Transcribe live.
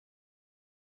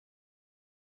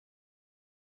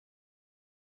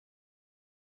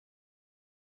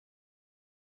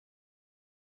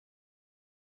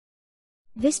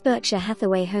This Berkshire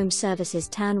Hathaway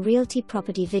HomeServices Towne Realty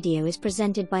property video is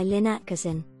presented by Lynn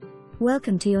Atkerson.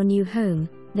 Welcome to your new home.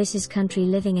 This is country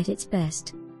living at its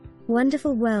best.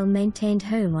 Wonderful, well-maintained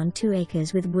home on 2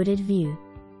 acres with wooded view.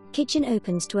 Kitchen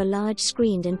opens to a large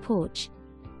screened-in porch.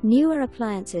 Newer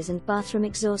appliances and bathroom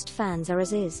exhaust fans are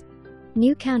as is.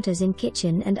 New counters in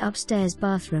kitchen and upstairs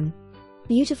bathroom.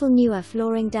 Beautiful newer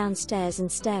flooring downstairs and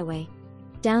stairway.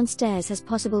 Downstairs has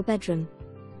possible bedroom.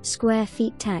 Square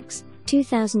feet tax,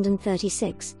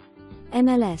 2,036.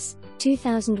 MLS,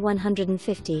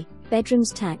 2,150.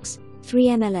 Bedrooms tax, 3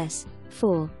 MLS,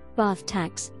 4. Bath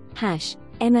tax,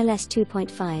 MLS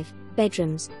 2.5.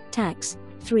 Bedrooms, tax,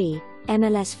 3.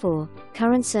 MLS 4.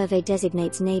 Current survey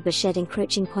designates neighbor shed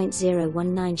encroaching.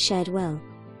 0.019 shared well.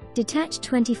 Detached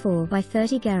 24 by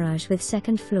 30 garage with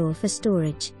second floor for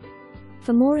storage.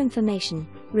 For more information,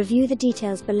 review the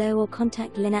details below or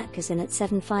contact Lynn Atkerson at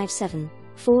 757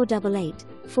 488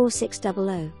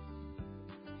 4600.